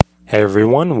Hey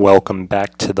everyone, welcome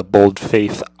back to the Bold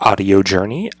Faith audio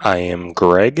journey. I am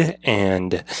Greg,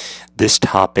 and this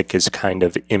topic is kind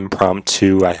of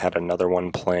impromptu. I had another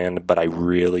one planned, but I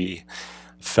really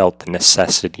felt the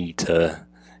necessity to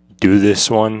do this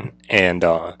one. And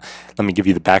let me give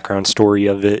you the background story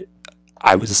of it.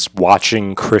 I was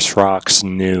watching Chris Rock's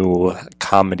new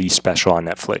comedy special on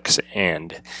Netflix,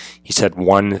 and he said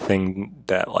one thing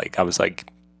that, I was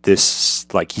like, this,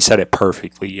 he said it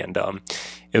perfectly, and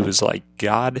it was like,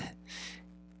 you're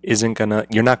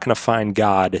not gonna find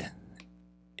God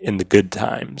in the good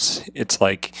times. It's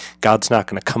like, God's not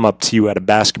gonna come up to you at a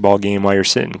basketball game while you're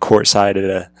sitting courtside at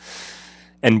a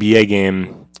NBA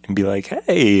game and be like,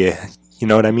 hey, you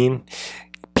know what I mean?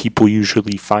 People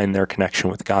usually find their connection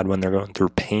with God when they're going through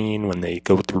pain, when they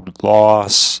go through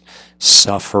loss,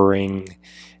 suffering,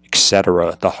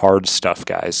 etc. The hard stuff,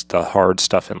 guys, the hard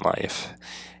stuff in life.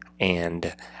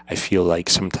 And I feel like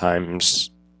sometimes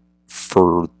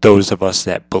for those of us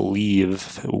that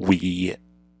believe, we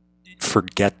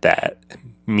forget that,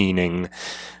 meaning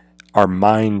our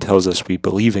mind tells us we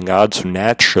believe in God, so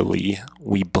naturally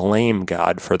we blame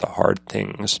God for the hard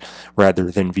things rather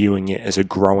than viewing it as a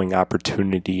growing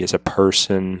opportunity as a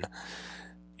person.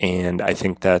 And I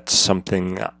think that's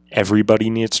something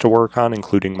everybody needs to work on,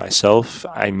 including myself.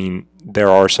 I mean, there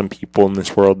are some people in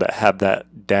this world that have that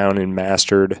down and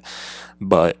mastered,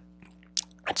 but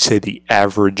I'd say the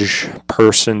average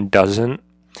person doesn't,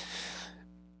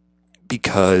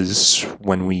 because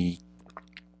when we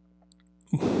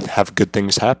have good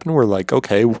things happen, we're like,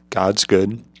 okay, God's good.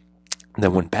 And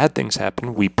then when bad things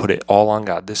happen, we put it all on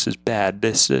God. This is bad,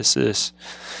 this.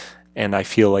 And I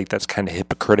feel like that's kind of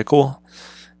hypocritical.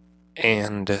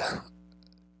 And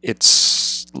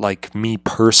it's like, me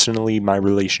personally, my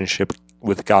relationship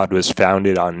with God was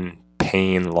founded on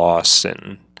pain, loss,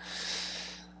 and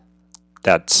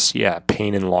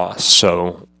pain and loss.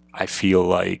 So I feel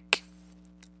like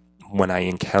when I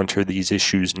encounter these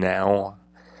issues now,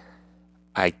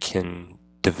 I can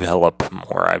develop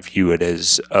more. I view it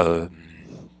as a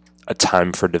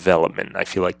time for development. I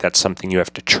feel like that's something you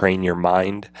have to train your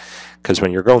mind, because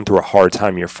when you're going through a hard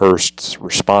time, your first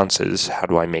response is, how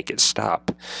do I make it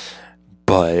stop?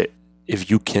 But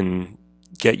if you can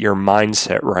get your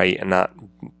mindset right and not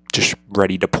just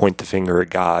ready to point the finger at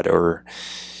God or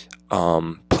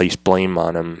place blame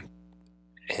on him,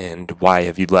 and why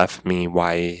have you left me?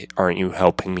 Why aren't you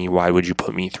helping me? Why would you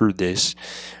put me through this?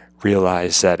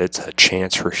 Realize that it's a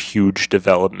chance for huge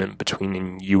development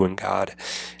between you and God.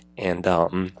 And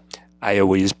I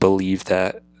always believe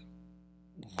that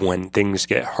when things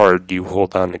get hard, you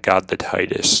hold on to God the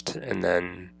tightest. And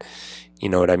then, you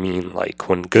know what I mean? Like,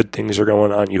 when good things are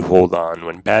going on, you hold on.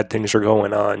 When bad things are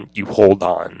going on, you hold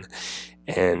on.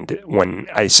 And when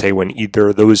either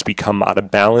of those become out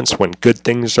of balance, when good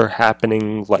things are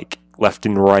happening, like left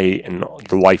and right, and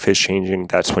your life is changing,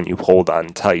 that's when you hold on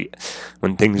tight.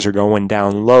 When things are going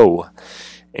down low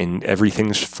and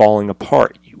everything's falling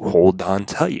apart, you hold on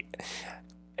tight.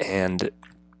 And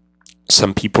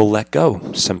some people let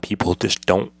go. Some people just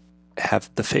don't have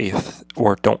the faith,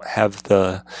 or don't have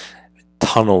the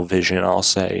tunnel vision, I'll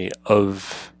say,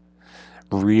 of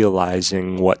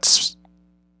realizing what's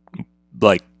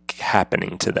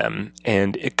happening to them.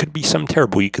 And it could be something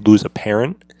terrible. You could lose a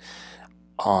parent.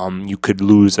 You could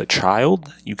lose a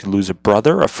child. You could lose a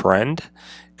brother, a friend.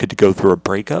 Could go through a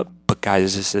breakup. But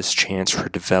guys, this is chance for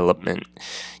development.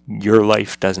 Your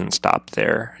life doesn't stop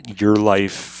there. Your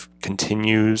life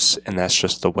continues, and that's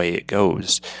just the way it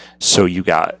goes. So you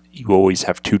always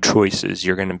have two choices.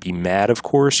 You're going to be mad, of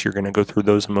course. You're going to go through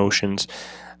those emotions.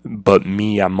 But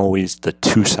me, I'm always the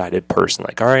two-sided person.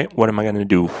 Like, all right, what am I going to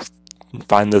do?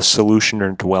 Find the solution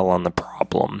or dwell on the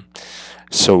problem?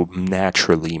 So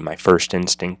naturally, my first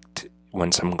instinct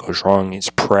when something goes wrong is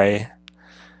pray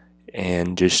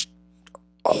and just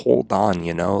hold on,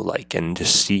 and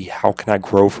just see, how can I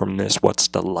grow from this? What's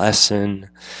the lesson?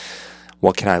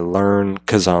 What can I learn?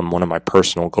 Because one of my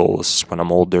personal goals when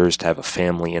I'm older is to have a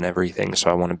family and everything.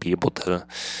 So I want to be able to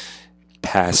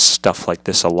pass stuff like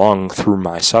this along through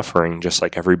my suffering, just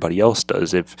like everybody else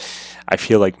does. If I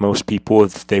feel like most people,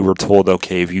 if they were told,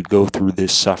 okay, if you go through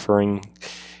this suffering,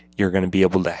 you're going to be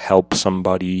able to help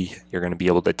somebody, you're going to be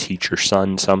able to teach your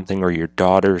son something or your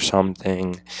daughter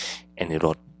something, and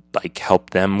it'll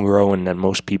help them grow. And then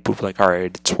most people are like, all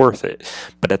right, it's worth it.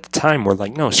 But at the time, we're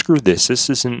like, no, screw this. This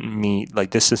isn't me.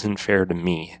 This isn't fair to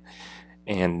me.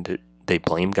 And they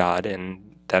blame God, and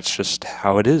that's just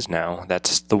how it is now.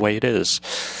 That's the way it is.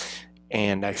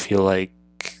 And I feel like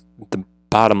the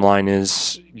bottom line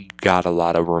is, you got a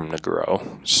lot of room to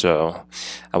grow. So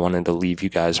I wanted to leave you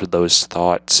guys with those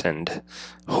thoughts, and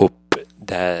hope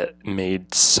that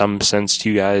made some sense to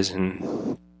you guys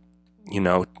and,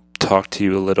 talk to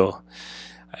you a little.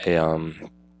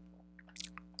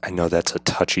 I know that's a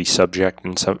touchy subject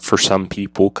for some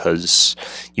people because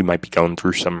you might be going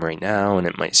through something right now and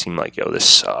it might seem like, yo, this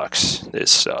sucks.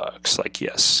 Like,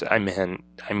 yes, I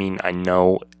mean, I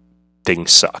know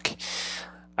things suck.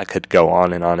 I could go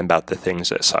on and on about the things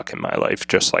that suck in my life,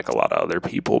 just like a lot of other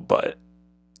people, but,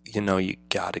 you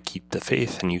got to keep the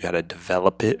faith and you got to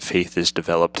develop it. Faith is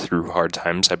developed through hard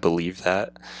times. I believe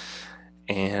that.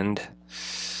 And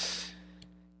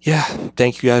yeah,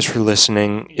 thank you guys for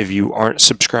listening. If you aren't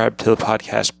subscribed to the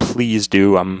podcast, please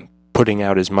do. I'm putting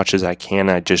out as much as I can.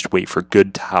 I just wait for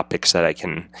good topics that I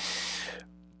can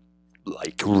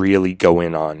really go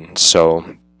in on.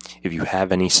 So if you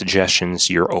have any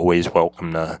suggestions, you're always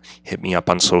welcome to hit me up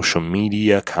on social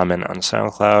media, comment on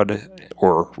SoundCloud,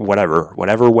 or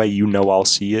whatever way I'll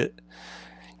see it,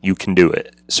 you can do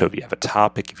it. So if you have a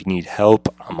topic, if you need help,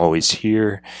 I'm always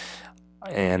here.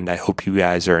 And I hope you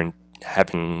guys are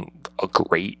having a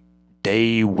great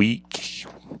day, week,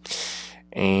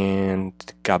 and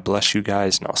God bless you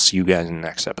guys, and I'll see you guys in the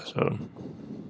next episode.